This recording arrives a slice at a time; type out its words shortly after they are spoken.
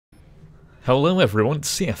Hello everyone,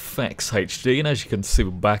 it's CFxHD, and as you can see we're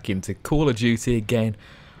back into Call of Duty again.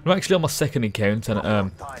 I'm actually on my second account, and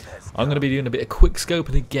I'm going to be doing a bit of quick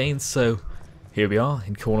scoping again, so here we are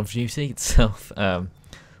in Call of Duty itself.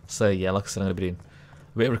 So yeah, like I said, I'm going to be doing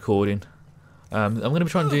a bit of recording. I'm going to be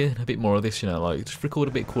trying to do a bit more of this, you know, like just record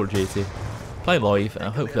a bit of Call of Duty, play live,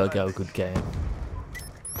 and hopefully I'll get a good game.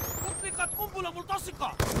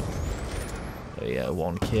 So yeah,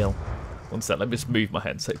 one kill. One sec, let me just move my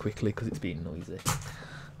headset quickly because it's being noisy.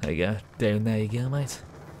 There you go, down there you go, mate.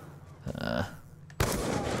 Okay,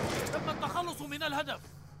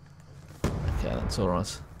 that's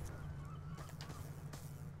alright.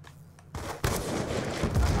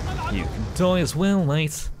 You can die as well,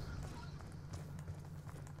 mate.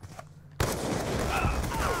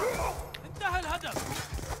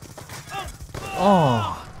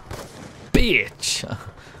 Oh, bitch!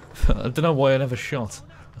 I don't know why I never shot.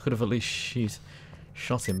 I could have at least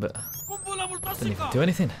shot him, but didn't even do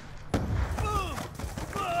anything.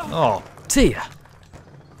 Oh dear.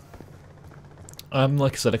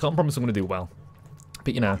 Like I said, I can't promise I'm going to do well,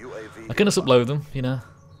 but you know, I can just upload them, you know.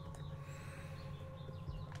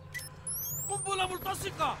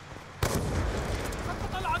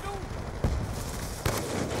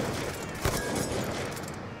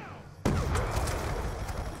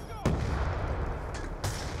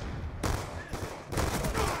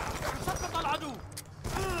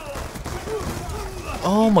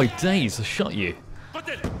 Oh my days, I shot you.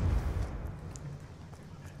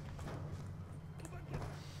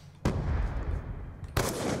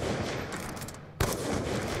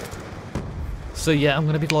 So yeah, I'm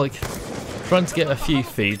gonna be like trying to get a few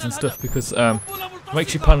feeds and stuff because I'm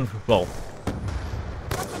actually planning, well,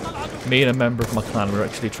 me and a member of my clan were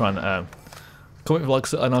actually trying to come up with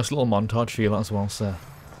like a nice little montage for you as well, so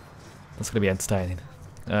that's gonna be entertaining.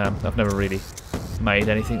 I've never really made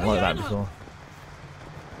anything like that before.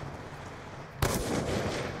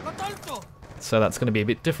 So that's going to be a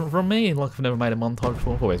bit different from me, like I've never made a montage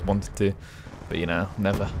before. I've always wanted to, but you know,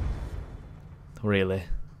 never really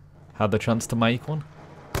had the chance to make one.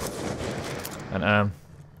 And I'm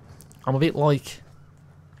a bit like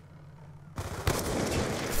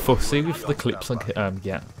fussy with the clips I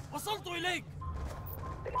get.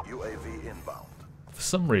 For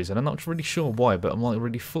some reason, I'm not really sure why, but I'm like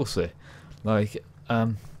really fussy. Like,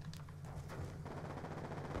 I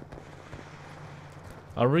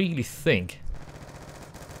really think,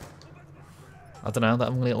 I don't know, that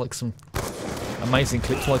I'm gonna get like some amazing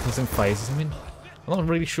clips like this in phases. I mean, I'm not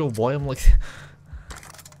really sure why I'm like.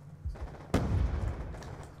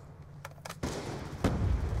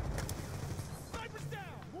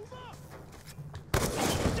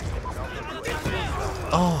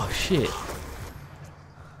 Oh shit!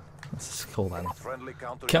 Let's just call that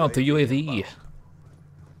counter UAV.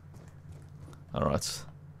 All right.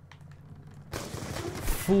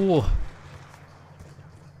 4.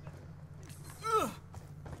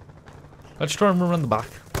 Let's try and run around the back.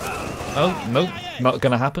 Oh, no, not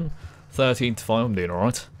gonna happen. 13 to 5, I'm doing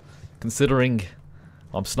alright. Considering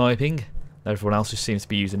I'm sniping, everyone else just seems to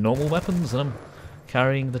be using normal weapons, and I'm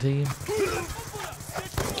carrying the team.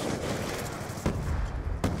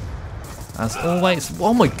 As always.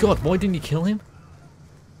 Oh my god, why didn't you kill him?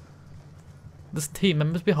 There's team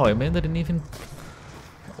members behind me and they didn't even.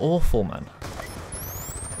 Awful, man.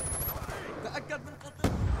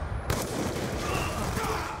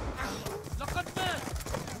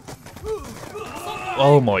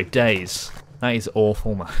 Oh my days. That is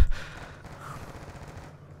awful, man.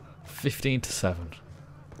 15 to 7.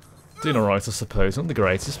 Doing alright, I suppose. Not the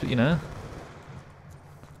greatest, but you know.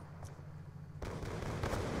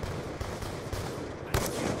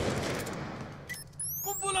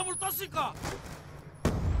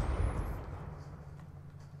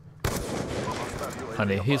 And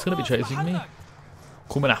he's gonna be chasing me.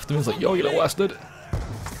 Coming after me, he's like, yo, you little bastard.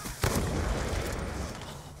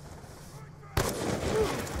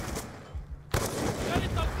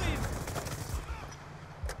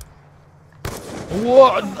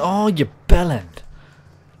 What? Oh, you bellend.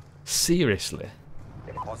 Seriously.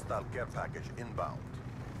 Hostile care package inbound.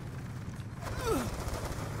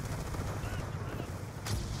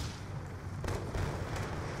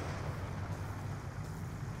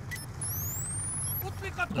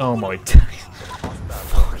 Oh my days.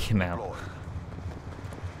 Fucking hell.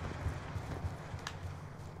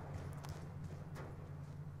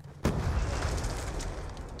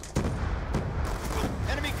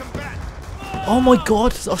 Oh my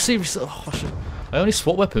god! Oh, seriously. Oh, I only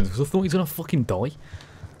swap weapons because I thought he was gonna fucking die.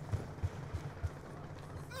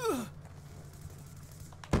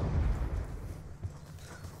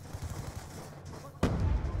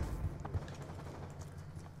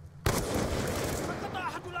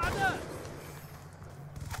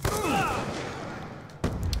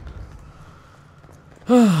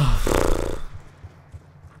 Oh,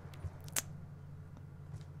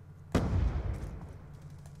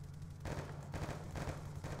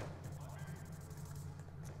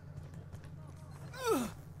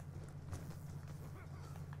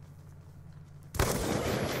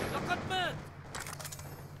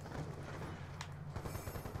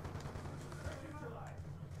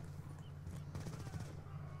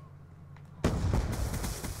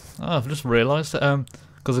 I've just realised that,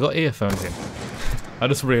 because I've got earphones in, I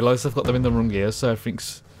just realised I've got them in the wrong ears, so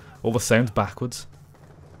everything's, all the sound's backwards.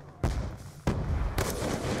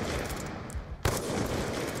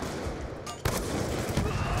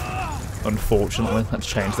 Unfortunately, let's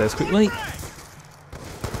change those quickly.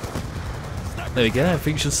 There we go,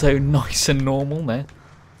 everything's just so nice and normal now.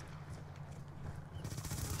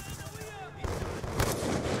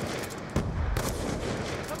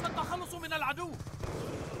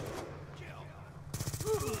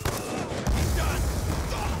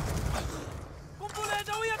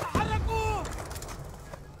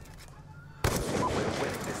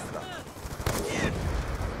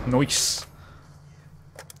 Nice.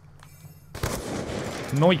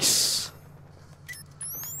 Nice.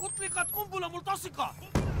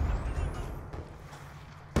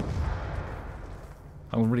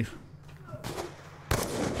 I'm really...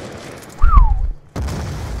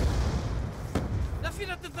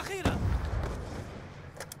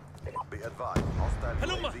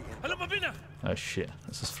 Oh shit,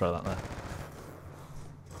 let's just throw that there.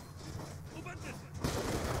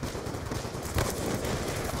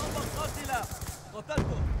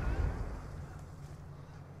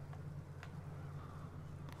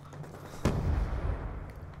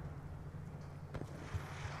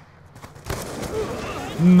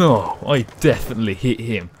 No, I definitely hit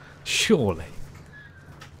him. Surely.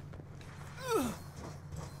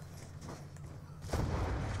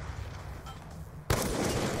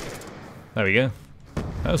 There we go.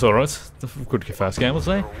 That was alright. Good first game, I'll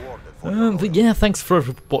say. But yeah, thanks for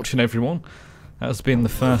watching, everyone. That has been the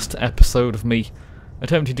first episode of me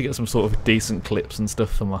attempting to get some sort of decent clips and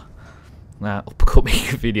stuff for my upcoming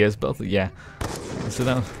videos. But yeah, so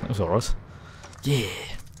that was alright. Yeah.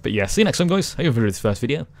 But yeah, see you next time, guys. I hope you enjoyed this first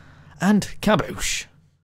video. And kaboosh!